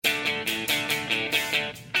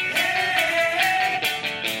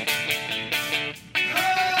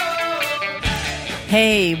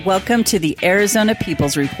Hey, welcome to the Arizona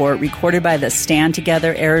People's Report, recorded by the Stand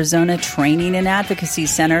Together Arizona Training and Advocacy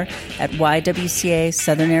Center at YWCA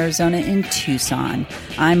Southern Arizona in Tucson.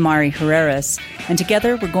 I'm Mari Herreras, and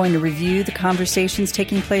together we're going to review the conversations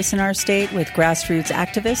taking place in our state with grassroots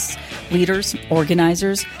activists, leaders,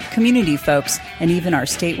 organizers, community folks, and even our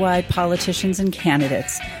statewide politicians and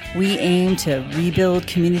candidates. We aim to rebuild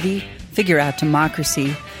community, figure out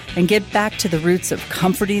democracy, and get back to the roots of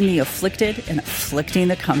comforting the afflicted and afflicting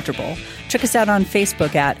the comfortable. Check us out on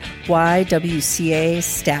Facebook at YWCA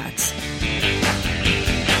Stats.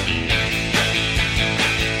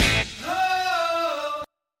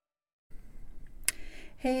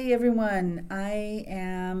 Hey everyone, I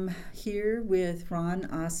am here with Ron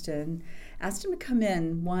Austin. Asked him to come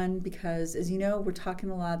in, one, because as you know, we're talking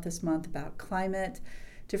a lot this month about climate,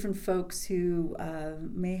 different folks who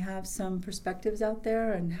may have some perspectives out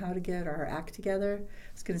there on how to get our act together. I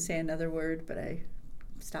was going to say another word, but I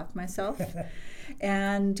stopped myself.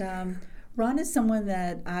 And Ron is someone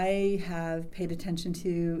that I have paid attention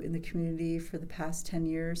to in the community for the past 10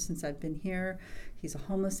 years since I've been here. He's a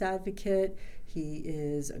homeless advocate. He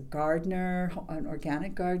is a gardener, an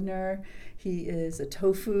organic gardener. He is a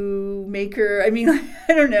tofu maker. I mean,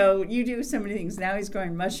 I don't know. You do so many things. Now he's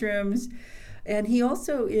growing mushrooms. And he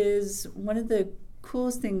also is, one of the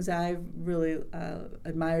coolest things I've really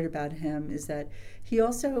admired about him is that he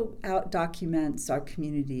also documents our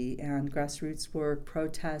community and grassroots work,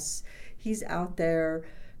 protests. He's out there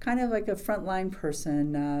kind of like a frontline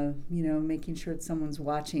person, making sure that someone's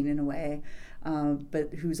watching in a way,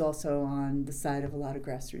 but who's also on the side of a lot of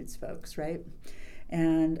grassroots folks, right?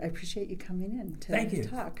 And I appreciate you coming in to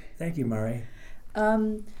talk. Thank you, Mari.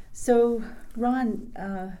 So,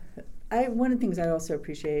 Ron, one of the things I also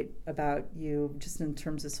appreciate about you, just in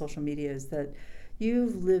terms of social media, is that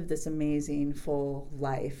you've lived this amazing, full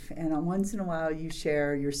life. And once in a while, you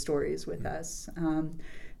share your stories with us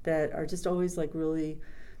that are just always like really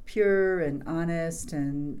pure and honest,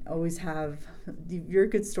 and you're a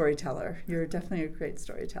good storyteller. You're definitely a great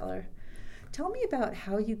storyteller. Tell me about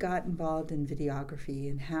how you got involved in videography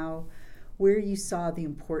and where you saw the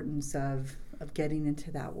importance of getting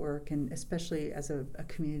into that work, and especially as a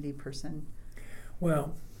community person.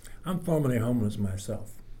 Well, I'm formerly homeless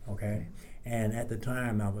myself, okay? And at the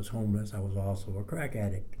time I was homeless, I was also a crack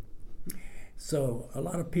addict. So a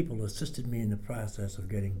lot of people assisted me in the process of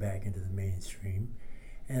getting back into the mainstream.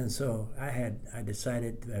 And so I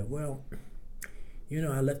decided that,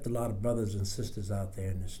 I left a lot of brothers and sisters out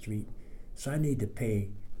there in the street, so I need to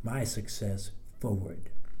pay my success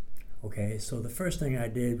forward. Okay, so the first thing I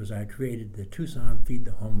did was I created the Tucson Feed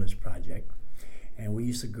the Homeless Project, and we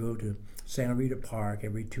used to go to Santa Rita Park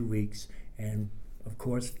every 2 weeks and, of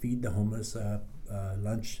course, feed the homeless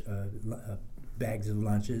bags of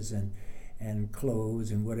lunches and clothes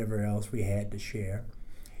and whatever else we had to share.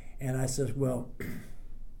 And I said,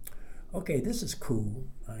 okay, this is cool.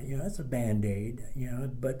 It's a Band-Aid,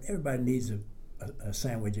 but everybody needs a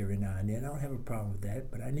sandwich every now and then. I don't have a problem with that,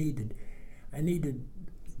 but I need to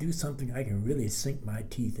do something I can really sink my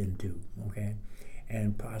teeth into, okay,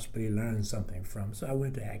 and possibly learn something from. So I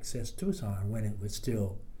went to Access Tucson when it was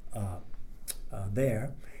still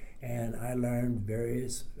there, and I learned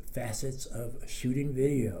various facets of shooting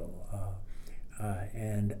video,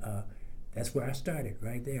 and that's where I started,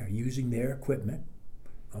 right there, using their equipment,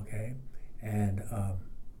 okay, and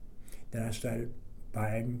then I started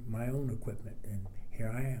buying my own equipment, and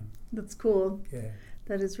here I am. That's cool. Yeah.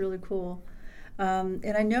 That is really cool.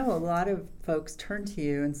 And I know a lot of folks turn to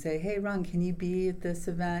you and say, hey, Ron, can you be at this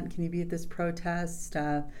event? Can you be at this protest?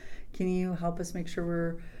 Can you help us make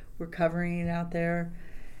sure we're covering it out there?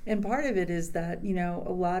 And part of it is that,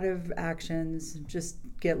 a lot of actions just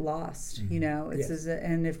get lost, Yes.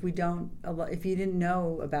 And if you didn't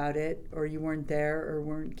know about it, or you weren't there or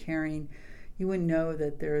weren't caring, you wouldn't know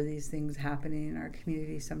that there are these things happening in our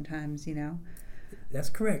community sometimes, That's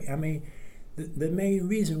correct. I mean, the main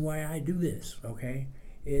reason why I do this, okay,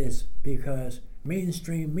 is because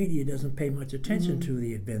mainstream media doesn't pay much attention to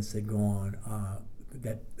the events that go on,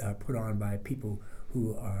 that are put on by people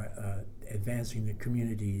who are advancing the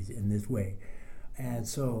communities in this way. And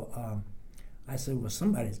so I said,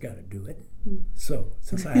 somebody's got to do it. So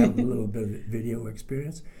since I have a little bit of video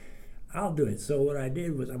experience, I'll do it. So what I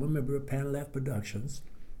did was, I'm a member of Panel F Productions,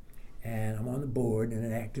 and I'm on the board and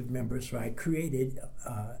an active member, so I created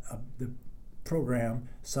the program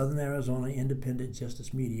Southern Arizona Independent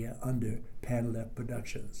Justice Media under Panel F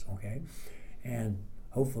Productions, okay? And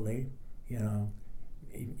hopefully,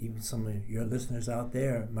 even some of your listeners out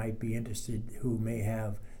there might be interested who may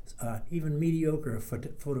have even mediocre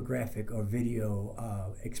photographic or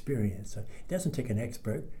video experience. It doesn't take an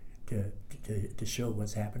expert to show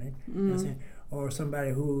what's happening. You know what I'm saying? Or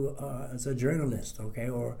somebody who is a journalist, okay,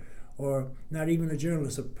 or not even a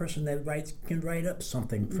journalist, a person that can write up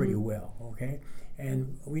something pretty well, okay?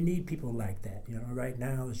 And we need people like that. You know, right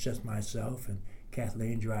now it's just myself and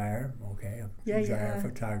Kathleen Dreyer, okay, Dreyer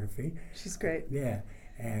Photography. She's great. Yeah,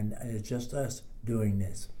 and it's just us doing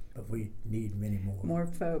this, but we need many more. More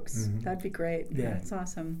folks. That'd be great. Yeah. That's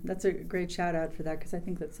awesome. That's a great shout out for that, because I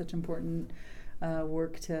think that's such important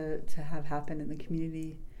work to have happen in the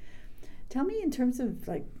community. Tell me, in terms of,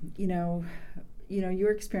 like, you know,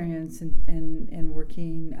 your experience in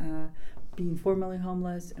working, being formerly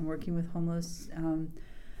homeless and working with homeless.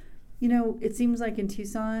 You know, it seems like in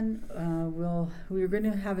Tucson, we're going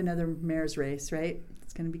to have another mayor's race, right?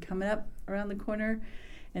 It's going to be coming up around the corner,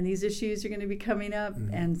 and these issues are going to be coming up,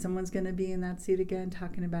 and someone's going to be in that seat again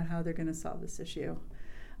talking about how they're going to solve this issue.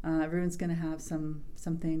 Everyone's going to have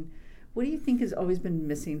something. What do you think has always been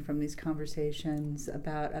missing from these conversations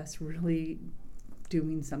about us really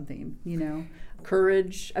doing something? You know,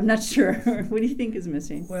 courage? I'm not sure. What do you think is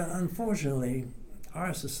missing? Well, unfortunately,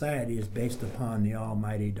 our society is based upon the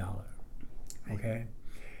almighty dollar, okay?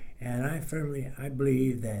 And I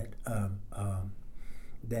believe that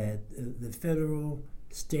that the federal,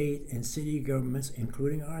 state, and city governments,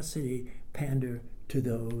 including our city, pander to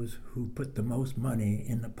those who put the most money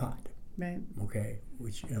in the pot. Right. Okay,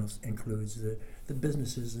 which includes the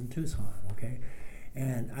businesses in Tucson. Okay,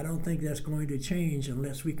 and I don't think that's going to change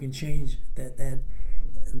unless we can change that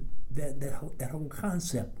whole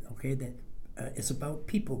concept. Okay, that it's about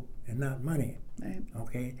people and not money. Right.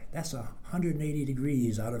 Okay, that's 180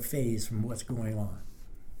 degrees out of phase from what's going on.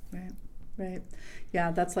 Right. Right.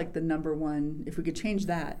 Yeah, that's like the number one. If we could change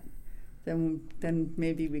that, then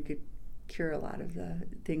maybe we could cure a lot of the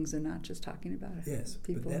things and not just talking about it. Yes,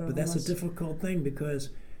 people but that's a difficult thing because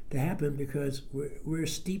we're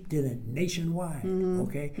steeped in it nationwide.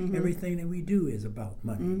 Okay, everything that we do is about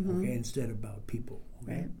money. Okay, instead of about people.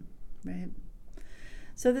 Okay? Right.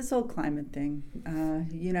 So this whole climate thing,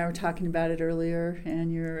 you and I were talking about it earlier,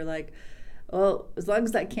 and you're like, well, as long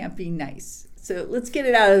as that can't be nice, so let's get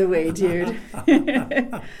it out of the way, dude.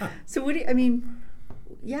 So what do you, I mean?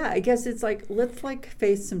 Yeah, I guess it's like, let's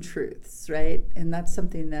face some truths, right? And that's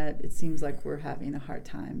something that it seems like we're having a hard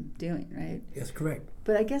time doing, right? That's correct.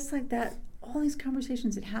 But I guess that all these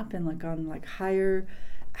conversations that happen on higher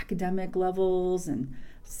academic levels and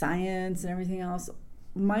science and everything else,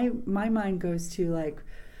 my mind goes to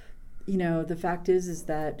the fact is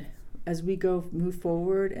that as we move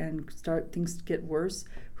forward and things get worse,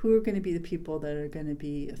 who are going to be the people that are going to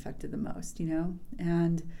be affected the most,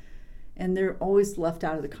 and they're always left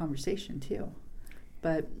out of the conversation too.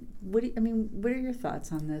 But what are your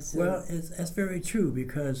thoughts on this? Well, that's very true,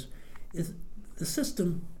 because the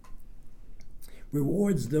system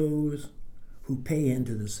rewards those who pay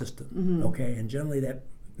into the system, okay? And generally that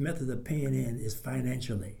method of paying in is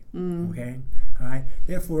financially, okay? All right?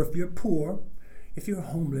 Therefore, if you're poor, if you're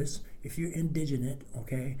homeless, if you're indigent,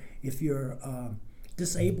 okay? If you're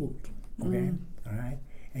disabled, okay? All right?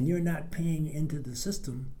 And you're not paying into the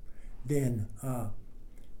system, then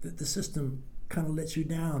the system kind of lets you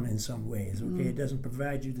down in some ways, okay? It doesn't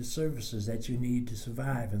provide you the services that you need to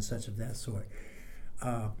survive and such of that sort.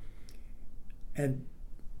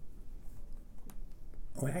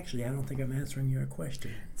 Actually, I don't think I'm answering your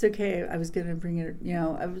question. It's okay. I was going to bring it,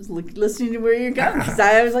 I was listening to where you're going, because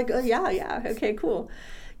I was like, oh, yeah, okay, cool.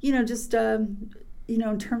 Just,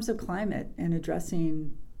 in terms of climate and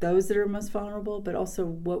addressing those that are most vulnerable, but also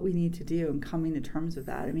what we need to do and coming to terms with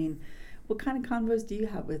that. I mean, what kind of convos do you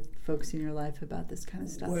have with folks in your life about this kind of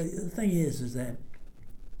stuff? Well, the thing is that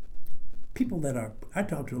people I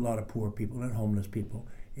talk to a lot of poor people and homeless people,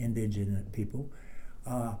 indigent people,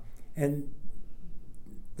 and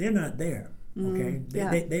they're not there, okay?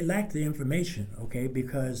 They lack the information, okay,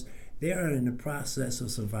 because they are in the process of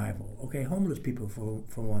survival, okay? Homeless people,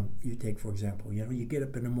 for one, you take, for example, you get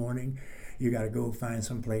up in the morning, you got to go find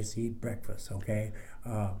some place to eat breakfast, okay?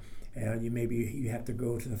 And you have to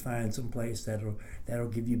go to find some place that'll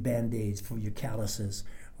give you Band-Aids for your calluses,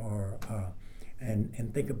 or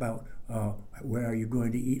and think about where are you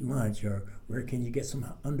going to eat lunch, or where can you get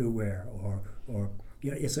some underwear, or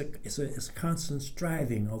it's a constant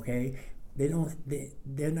striving, okay?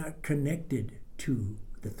 They're not connected to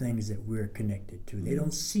the things that we're connected to. They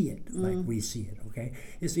don't see it like we see it, okay?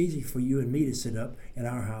 It's easy for you and me to sit up in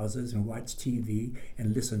our houses and watch TV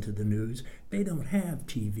and listen to the news. They don't have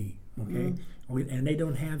TV, okay? And they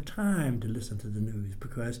don't have time to listen to the news,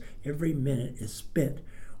 because every minute is spent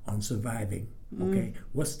on surviving, Okay,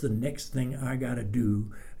 what's the next thing I got to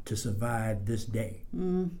do to survive this day?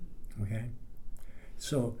 Okay,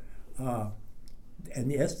 so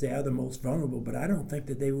and yes, they are the most vulnerable, but I don't think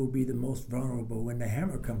that they will be the most vulnerable when the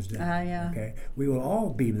hammer comes down. Yeah. Okay, we will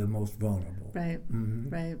all be the most vulnerable. Right.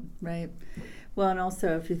 Right. Well, and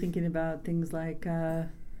also if you're thinking about things like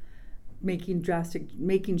making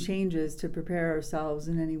changes to prepare ourselves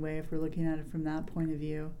in any way, if we're looking at it from that point of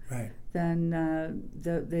view, right, then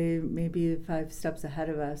they may be 5 steps ahead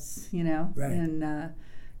of us, right, and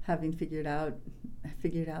having figured out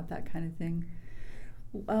that kind of thing.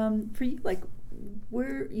 For you, like,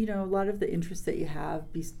 where a lot of the interests that you have,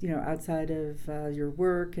 outside of your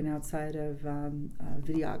work and outside of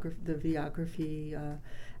videography,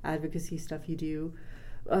 advocacy stuff you do.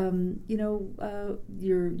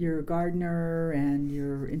 You're a gardener and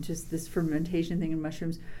you're into this fermentation thing in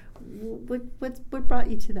mushrooms. What brought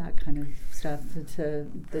you to that kind of stuff?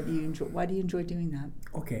 That you enjoy? Why do you enjoy doing that?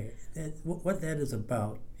 Okay, what that is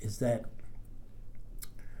about is that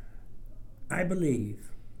I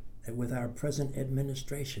believe that with our present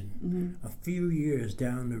administration, a few years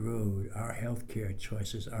down the road, our healthcare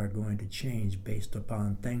choices are going to change based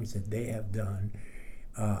upon things that they have done,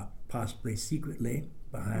 possibly secretly,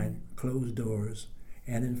 behind closed doors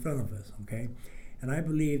and in front of us, okay? And I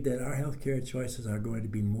believe that our healthcare choices are going to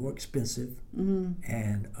be more expensive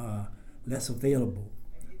and less available.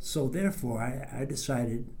 So therefore, I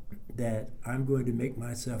decided that I'm going to make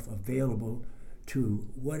myself available to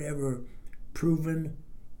whatever proven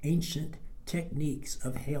ancient techniques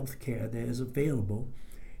of healthcare that is available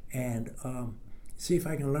and see if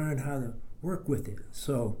I can learn how to work with it.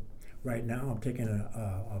 So right now I'm taking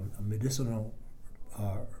a medicinal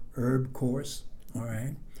herb course, all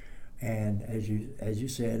right? And as you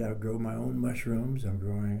said, I grow my own mushrooms. I'm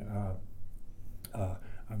growing,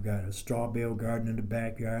 I've got a straw bale garden in the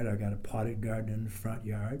backyard. I've got a potted garden in the front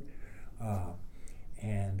yard. I'm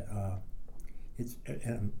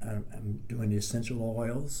doing the essential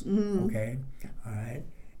oils, okay, all right,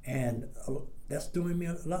 and that's doing me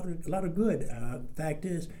a lot of good. Fact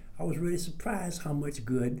is, I was really surprised how much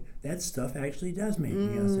good that stuff actually does me.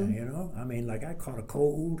 I mean, like I caught a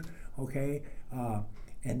cold, okay,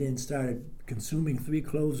 and then started consuming 3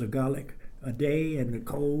 cloves of garlic a day, and the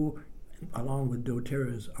cold, along with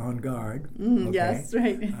doTERRA's On Guard. Okay? Yes,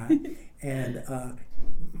 right. And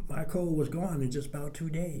my cold was gone in just about 2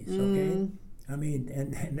 days. Okay. I mean,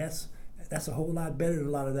 and that's a whole lot better than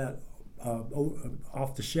a lot of that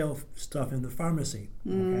off-the-shelf stuff in the pharmacy.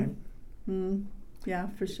 Okay. Yeah,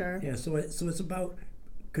 for sure. Yeah, so it's about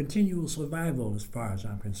continual survival as far as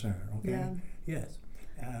I'm concerned. Okay. Yeah. Yes.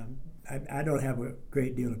 I don't have a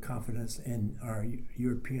great deal of confidence in our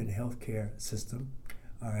European healthcare system.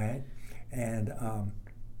 All right, and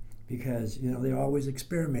because they're always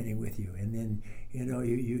experimenting with you, and then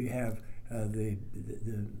you have the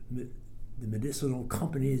medicinal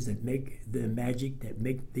companies that make the magic, that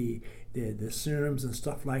make the serums and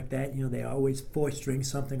stuff like that. They're always foisting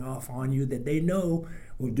something off on you that they know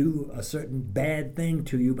will do a certain bad thing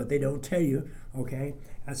to you, but they don't tell you, okay?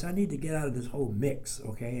 And so I need to get out of this whole mix,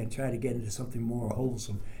 okay, and try to get into something more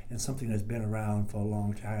wholesome and something that's been around for a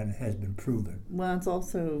long time and has been proven. Well, it's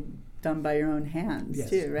also done by your own hands, yes.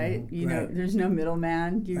 too, right? Right. There's no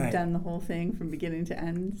middleman. You've right. done the whole thing from beginning to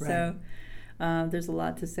end. Right. So there's a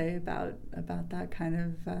lot to say about that kind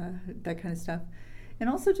of stuff, and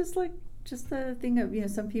also just the thing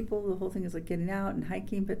of some people, the whole thing is like getting out and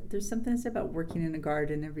hiking, but there's something to say about working in a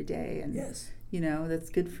garden every day, and yes. That's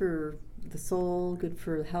good for the soul, good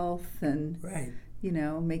for health, and right.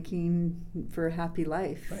 Making for a happy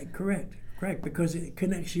life. Right, correct, because it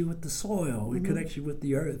connects you with the soil, it connects you with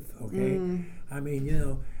the earth, okay? I mean,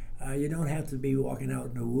 you don't have to be walking out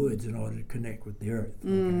in the woods in order to connect with the earth,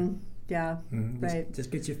 okay? Yeah, right.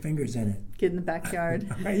 Just get your fingers in it. Get in the backyard.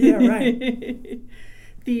 Yeah, right.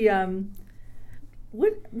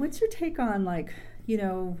 What's your take on I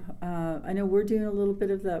know we're doing a little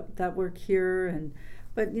bit of that work here,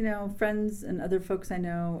 but friends and other folks I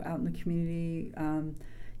know out in the community,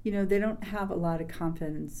 they don't have a lot of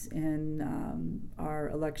confidence in our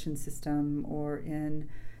election system or in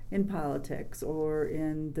politics or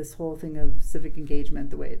in this whole thing of civic engagement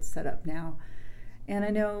the way it's set up now. And I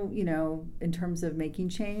know, in terms of making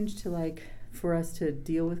change to for us to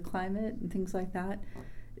deal with climate and things like that,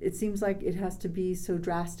 it seems like it has to be so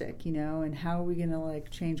drastic, and how are we going to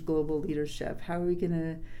change global leadership? How are we going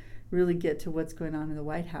to really get to what's going on in the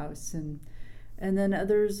White House? And then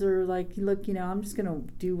others are like, look, I'm just going to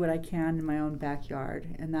do what I can in my own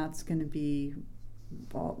backyard, and that's going to be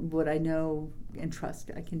what I know and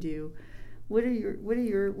trust I can do.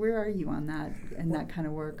 where are you on that and that kind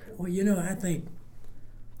of work? Well, I think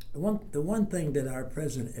the one thing that our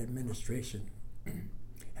present administration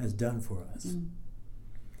has done for us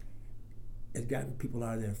has gotten people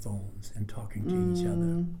out of their phones and talking to each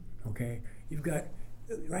other. Okay, you've got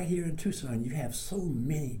right here in Tucson, you have so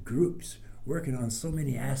many groups working on so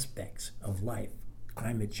many aspects of life,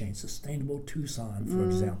 climate change, sustainable Tucson, for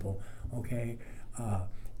example. Okay,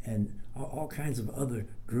 and all kinds of other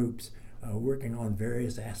groups working on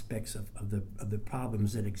various aspects of the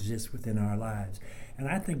problems that exist within our lives. And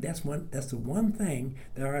I think that's the one thing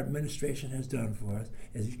that our administration has done for us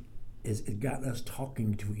is it got us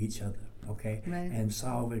talking to each other, okay, right. and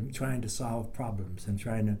trying to solve problems and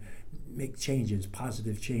trying to make changes,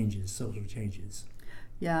 positive changes, social changes.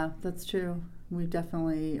 Yeah, that's true. We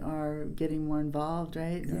definitely are getting more involved,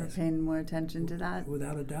 right? Yes. We're paying more attention to that.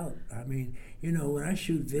 Without a doubt. I mean, when I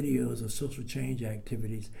shoot videos of social change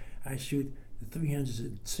activities, I shoot the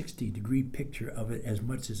 360-degree picture of it as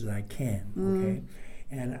much as I can, okay?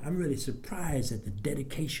 And I'm really surprised at the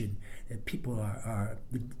dedication that people are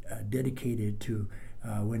dedicated to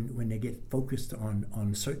when they get focused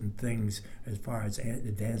on certain things as far as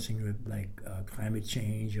advancing like climate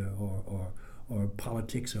change or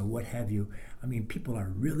politics or what have you. I mean, people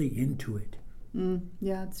are really into it.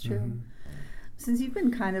 Yeah, it's true. Since you've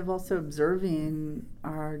been kind of also observing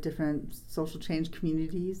our different social change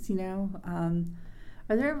communities, are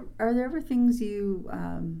there ever things you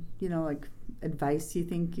like advice you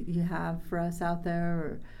think you have for us out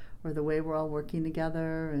there, or the way we're all working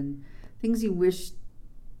together, and things you wish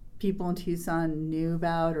people in Tucson knew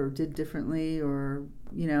about or did differently, or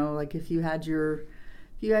like if you had your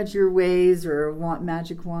ways or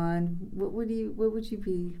magic wand, what would you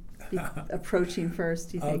be approaching first,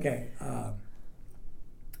 do you think? Okay.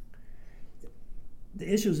 The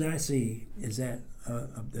issues that I see is that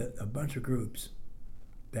a bunch of groups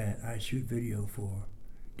that I shoot video for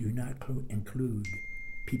do not include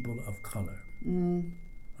people of color.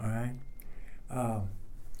 All right?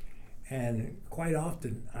 And quite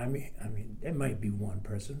often, I mean, there might be one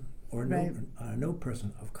person or no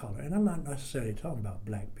person of color. And I'm not necessarily talking about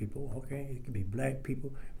black people, okay? It could be black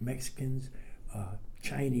people, Mexicans,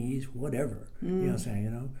 Chinese, whatever. You know what I'm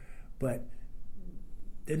saying, But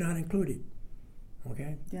they're not included,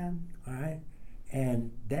 okay? Yeah. All right?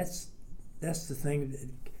 And that's the thing.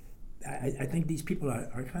 I think these people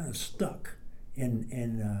are kind of stuck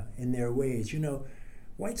in their ways.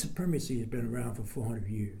 White supremacy has been around for 400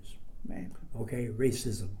 years. Right. Okay,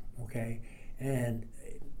 racism. Okay, and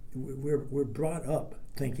we're brought up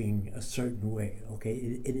thinking a certain way. Okay,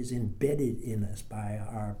 it is embedded in us by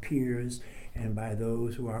our peers and by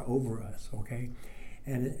those who are over us. Okay,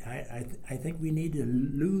 and I think we need to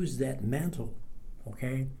lose that mantle.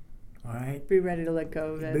 Okay. All right. Be ready to let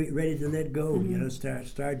go of it. Be ready to let go.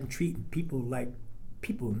 Start treating people like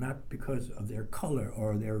people, not because of their color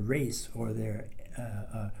or their race or their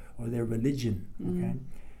religion. Okay,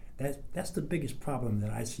 that's the biggest problem that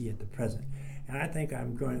I see at the present, and I think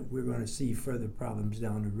we're going to see further problems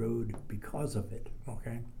down the road because of it.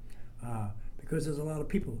 Okay, because there's a lot of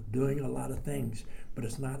people doing a lot of things, but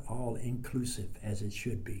it's not all inclusive as it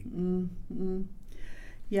should be.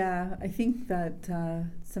 Yeah, I think that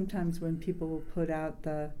sometimes when people put out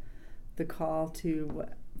the call to,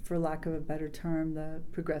 for lack of a better term, the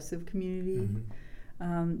progressive community,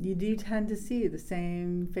 you do tend to see the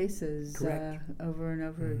same faces over and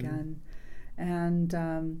over again, and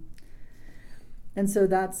so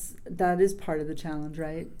that is part of the challenge,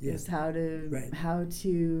 right? Yes. Is how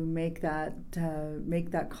to make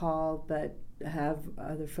that call, but have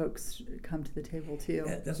other folks come to the table too.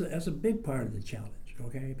 That's a big part of the challenge.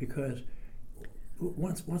 Okay, because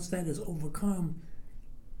once that is overcome,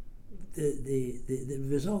 the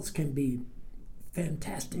results can be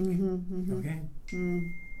fantastic. Okay.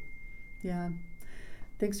 Yeah.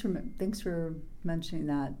 Thanks for mentioning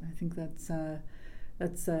that. I think that's a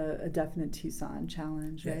definite Tucson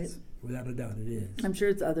challenge, right? Yes, without a doubt, it is. I'm sure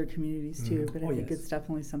it's other communities too, but I think yes. it's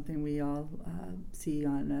definitely something we all see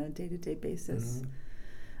on a day-to-day basis.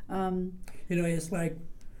 It's like.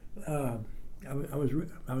 I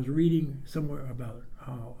was reading somewhere about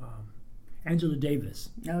how Angela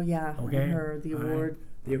Davis. Oh yeah, okay, her the award.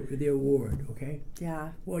 The award. Okay.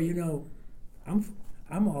 Yeah. Well,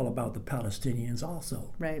 I'm all about the Palestinians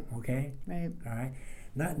also. Right. Okay. Right. All right.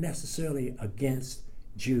 Not necessarily against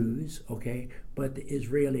Jews. Okay, but the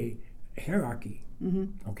Israeli hierarchy.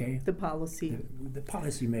 Okay. The policy. The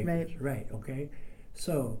policy makers. Right. Okay.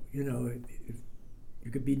 So you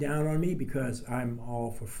could be down on me because I'm all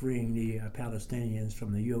for freeing the Palestinians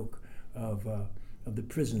from the yoke of the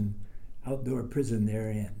outdoor prison they're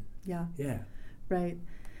in. Yeah. Yeah. Right.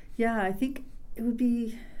 Yeah, I think it would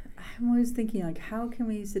be, I'm always thinking, like, how can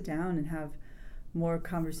we sit down and have more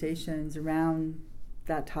conversations around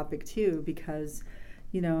that topic too? Because,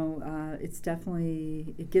 it's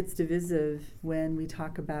definitely, it gets divisive when we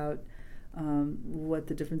talk about what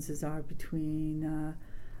the differences are between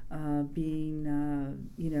being,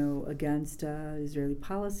 against Israeli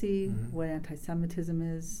policy, Mm-hmm. what anti-Semitism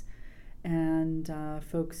is, and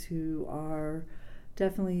folks who are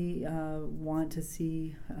definitely want to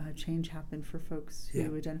see change happen for folks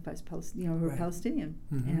who identify as who are Right. Palestinian,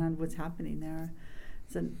 Mm-hmm. and what's happening there.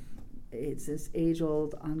 It's this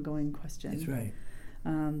age-old, ongoing question. That's right.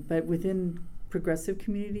 But within progressive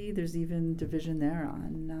community, there's even division there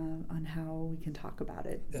on how we can talk about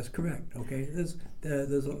it. That's correct. Okay. There's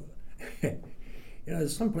a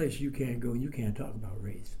there's some place you can't go. You can't talk about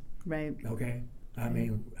race. Right. Okay. I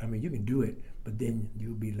mean, you can do it, but then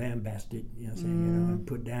you'll be lambasted. You know what I'm saying? And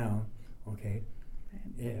put down. Okay.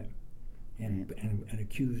 Right. Yeah. And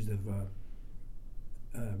accused of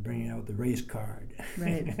bringing out the race card.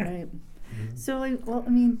 Right. Right. Mm-hmm. So,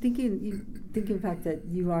 thinking the fact that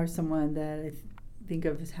you are someone that I think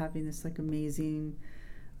of as having this amazing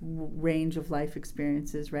range of life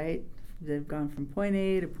experiences, right? They've gone from point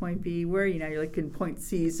A to point B. Where you're in point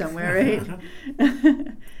C somewhere, right?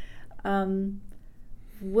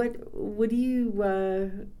 What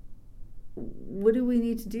do we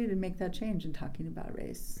need to do to make that change in talking about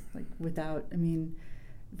race?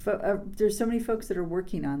 There's so many folks that are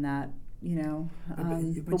working on that,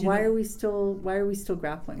 but why are we still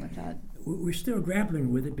grappling with that? We're still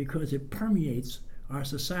grappling with it because it permeates our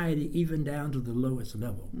society even down to the lowest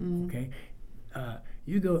level. Okay,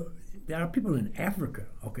 there are people in Africa,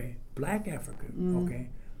 okay, Black Africa, okay,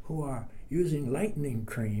 who are using lightening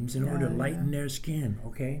creams in order to lighten their skin,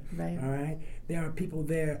 okay? Right. All right? There are people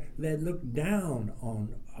there that look down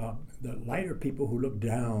on the lighter people who look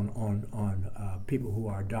down on people who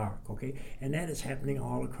are dark, okay? And that is happening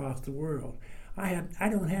all across the world. I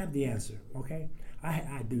don't have the answer, okay?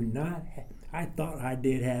 I do not. I thought I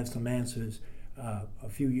did have some answers a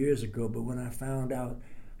few years ago, but when I found out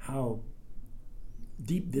how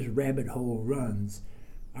deep this rabbit hole runs,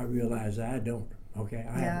 I realized I don't. Okay,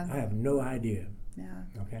 I have no idea. Yeah.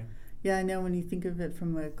 Okay. Yeah, I know when you think of it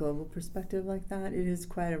from a global perspective like that, it is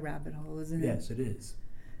quite a rabbit hole, isn't it? Yes, it is.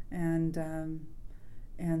 And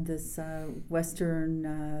this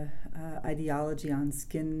Western ideology on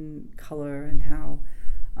skin color and how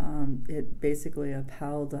it basically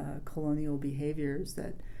upheld colonial behaviors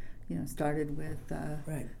that started with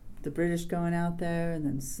the British going out there and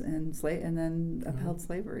then upheld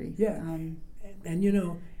slavery. Yeah, and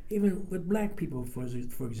even with Black people, for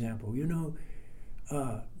example,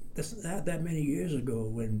 that's not that many years ago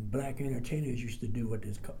when Black entertainers used to do what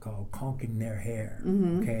is called conking their hair.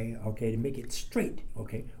 Mm-hmm. Okay, to make it straight.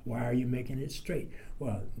 Okay, why are you making it straight?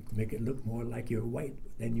 Well, make it look more like you're white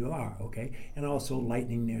than you are. Okay, and also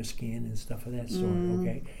lightening their skin and stuff of that sort.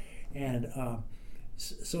 Okay, and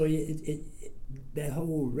so that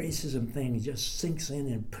whole racism thing just sinks in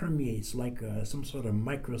and permeates like some sort of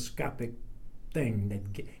microscopic thing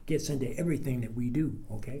that gets into everything that we do,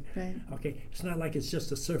 okay? Right. Okay, it's not like it's just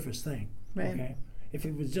a surface thing, right. Okay? If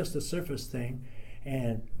it was just a surface thing,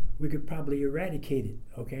 and we could probably eradicate it,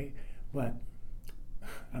 okay? But,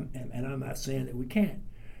 and I'm not saying that we can't,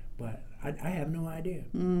 but I have no idea,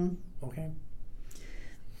 okay?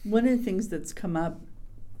 One of the things that's come up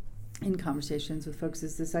in conversations with folks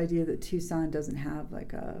is this idea that Tucson doesn't have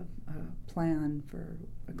like a plan for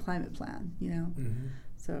a climate plan, Mm-hmm.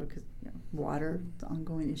 So, because water, the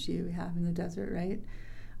ongoing issue we have in the desert, right?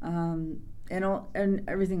 And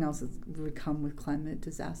everything else that would come with climate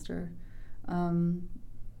disaster.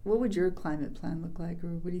 What would your climate plan look like, or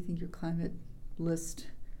what do you think your climate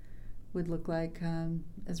list would look like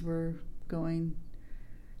as we're going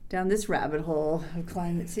down this rabbit hole of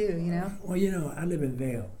climate too? Well, I live in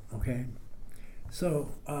Vail, okay?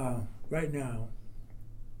 So right now,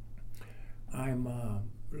 I'm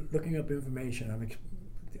looking up information. I'm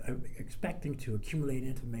expecting to accumulate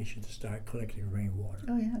information to start collecting rainwater.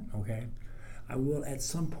 Oh, yeah. Okay? I will at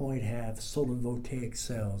some point have solar voltaic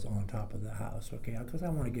cells on top of the house, okay? Because I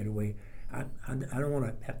want to get away. I don't want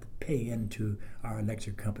to have to pay into our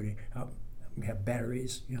electric company. We have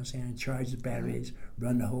batteries, charge the batteries,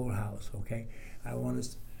 run the whole house, okay? I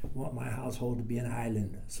want my household to be an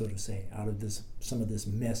island, so to say, out of some of this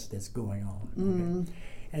mess that's going on, okay?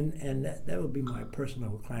 And that would be my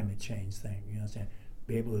personal climate change thing,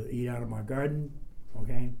 be able to eat out of my garden,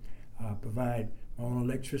 okay? Provide my own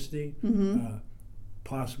electricity,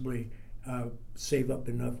 possibly save up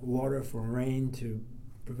enough water for rain to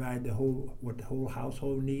provide what the whole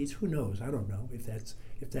household needs. Who knows? I don't know if that's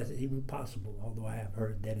even possible. Although I have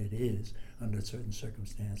heard that it is under certain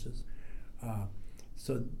circumstances.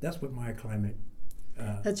 So that's what my climate.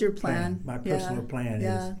 That's your plan. My personal plan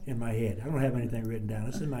is in my head. I don't have anything written down.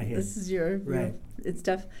 It's in my head. This is your right. It's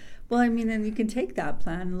stuff. Well, I mean, and you can take that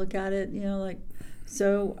plan and look at it. Like,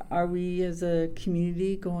 so are we as a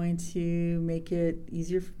community going to make it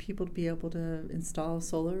easier for people to be able to install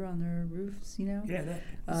solar on their roofs? Yeah,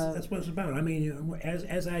 that's what it's about. I mean,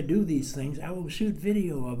 as I do these things, I will shoot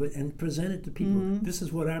video of it and present it to people. Mm-hmm. This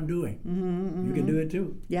is what I'm doing. Mm-hmm, mm-hmm. You can do it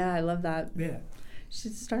too. Yeah, I love that. Yeah, you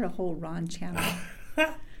should start a whole Ron channel.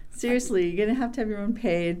 Seriously, you're going to have your own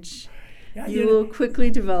page. Yeah, you will quickly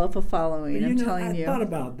develop a following, I'm telling you. I thought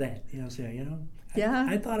about that, what I'm saying, Yeah.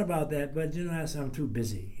 I thought about that, but, I'm too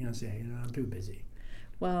busy, I'm saying, I'm too busy.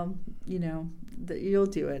 Well, you'll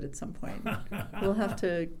do it at some point. We'll have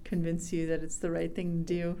to convince you that it's the right thing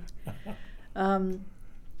to do.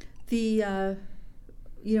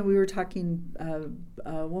 We were talking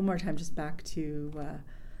one more time just back to,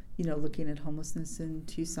 looking at homelessness in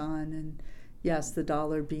Tucson, and yes, the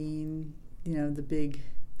dollar being, the big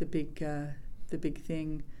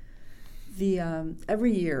thing.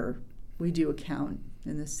 Every year we do a count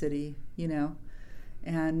in the city,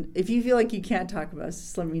 and if you feel like you can't talk about us,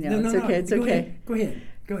 just let me know. It's okay. It's okay. Go ahead.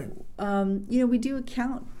 We do a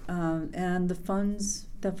count, and the funds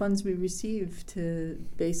we receive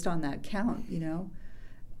based on that count,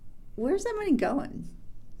 where's that money going?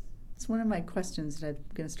 It's one of my questions that I'm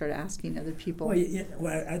going to start asking other people.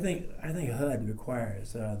 Well, I think HUD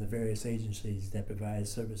requires the various agencies that provide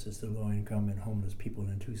services to low-income and homeless people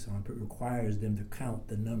in Tucson. It requires them to count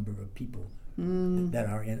the number of people that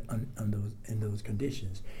are in those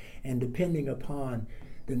conditions, and depending upon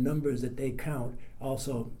the numbers that they count,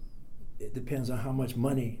 also it depends on how much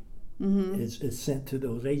money is sent to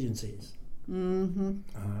those agencies. Mm-hmm.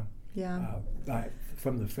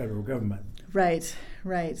 From the federal government. Right.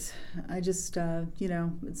 I just,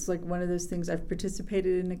 it's like one of those things. I've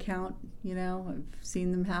participated in an account, I've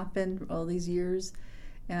seen them happen all these years.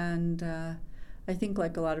 And I think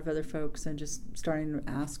like a lot of other folks, I'm just starting to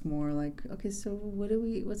ask more like, okay, so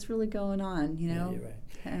what's really going on, Yeah, you're right.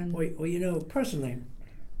 And well, personally,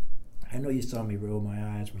 I know you saw me roll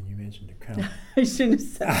my eyes when you mentioned the count. I shouldn't have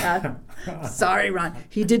said that. Sorry, Ron.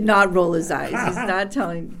 He did not roll his eyes. He's not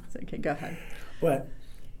telling. Okay, go ahead. But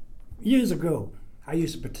years ago, I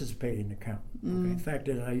used to participate in the count. Okay? In fact,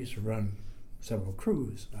 I used to run several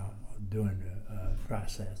crews during the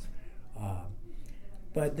process.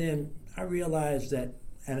 But then I realized that,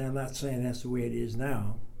 and I'm not saying that's the way it is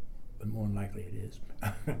now, but more than likely it is,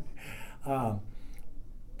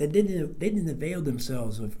 they didn't avail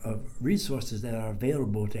themselves of resources that are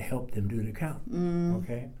available to help them do the count.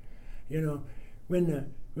 Okay, when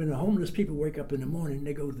the homeless people wake up in the morning,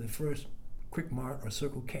 they go to the first Quick Mart or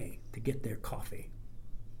Circle K to get their coffee.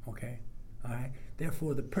 Okay, all right.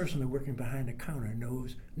 Therefore, the person working behind the counter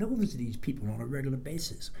knows these people on a regular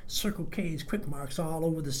basis. Circle K's, Quick Marts all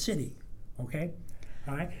over the city. Okay,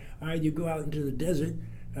 all right. You go out into the desert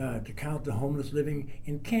to count the homeless living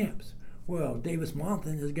in camps. Well,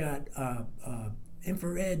 Davis-Monthan has got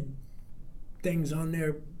infrared things on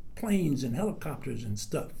their planes and helicopters and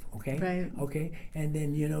stuff. Okay. Right. Okay. And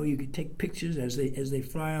then you can take pictures as they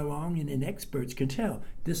fly along, and then experts can tell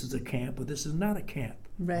this is a camp or this is not a camp.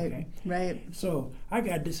 Right. Okay? Right. So I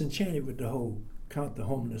got disenchanted with the whole count the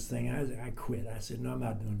homeless thing. I quit. I said, no, I'm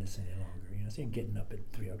not doing this any longer. I said, getting up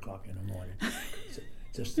at 3:00 in the morning,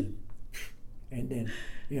 just to, and then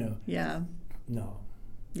Yeah. No.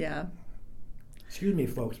 Yeah. Excuse me,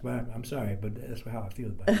 folks, but I'm sorry, but that's how I feel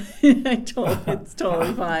about it. It's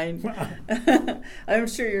totally fine. I'm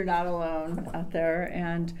sure you're not alone out there.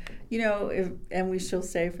 And, and we shall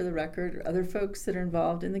say for the record, other folks that are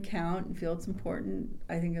involved in the count and feel it's important,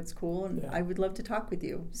 I think it's cool. And I would love to talk with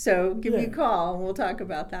you. So give me a call and we'll talk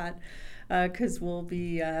about that, because we'll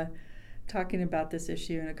be talking about this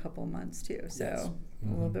issue in a couple of months too. So a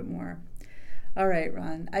little bit more. All right,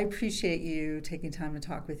 Ron, I appreciate you taking time to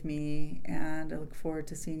talk with me, and I look forward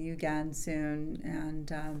to seeing you again soon,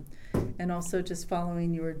 and also just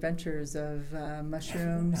following your adventures of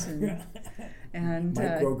mushrooms and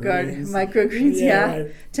microgreens. Yeah.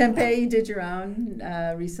 Right. Tempeh, you did your own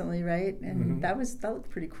recently, right? And that looked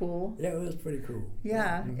pretty cool. Yeah, it was pretty cool.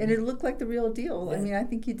 Yeah, and it looked like the real deal. Yeah. I mean, I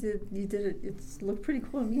think you did it. It looked pretty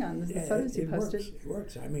cool to me on the photos you posted. It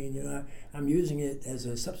works. I mean, I'm using it as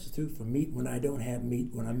a substitute for meat when I don't have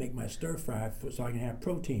meat, when I make my stir fry, so I can have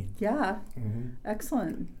protein. Yeah,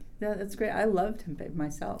 excellent. Yeah, that's great. I love tempeh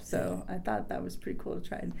myself, so I thought that was pretty cool to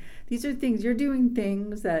try. And these are things you're doing,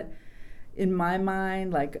 things that in my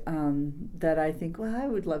mind, like that I think, well, I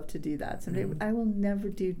would love to do that someday. I will never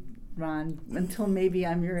do Ron until maybe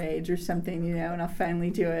I'm your age or something, and I'll finally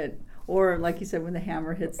do it. Or like you said, when the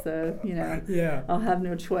hammer hits the, I'll have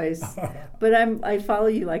no choice. But I follow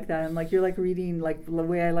you like that. I'm like, you're like reading like the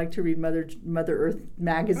way I like to read Mother Earth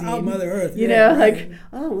magazine. Oh, Mother Earth. Like,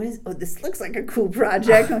 this looks like a cool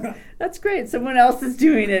project. That's great. Someone else is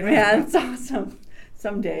doing it, man. It's awesome.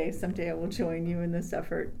 Someday I will join you in this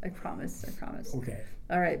effort. I promise. Okay.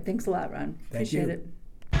 All right. Thanks a lot, Ron. Appreciate it.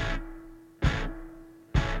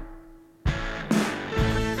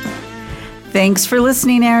 Thanks for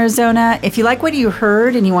listening, Arizona. If you like what you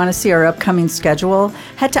heard and you want to see our upcoming schedule,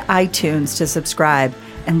 head to iTunes to subscribe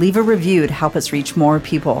and leave a review to help us reach more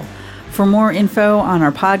people. For more info on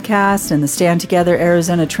our podcast and the Stand Together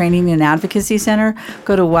Arizona Training and Advocacy Center,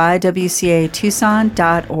 go to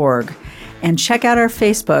ywcatucson.org and check out our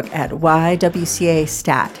Facebook at YWCA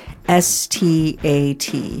STAT,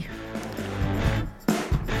 STAT.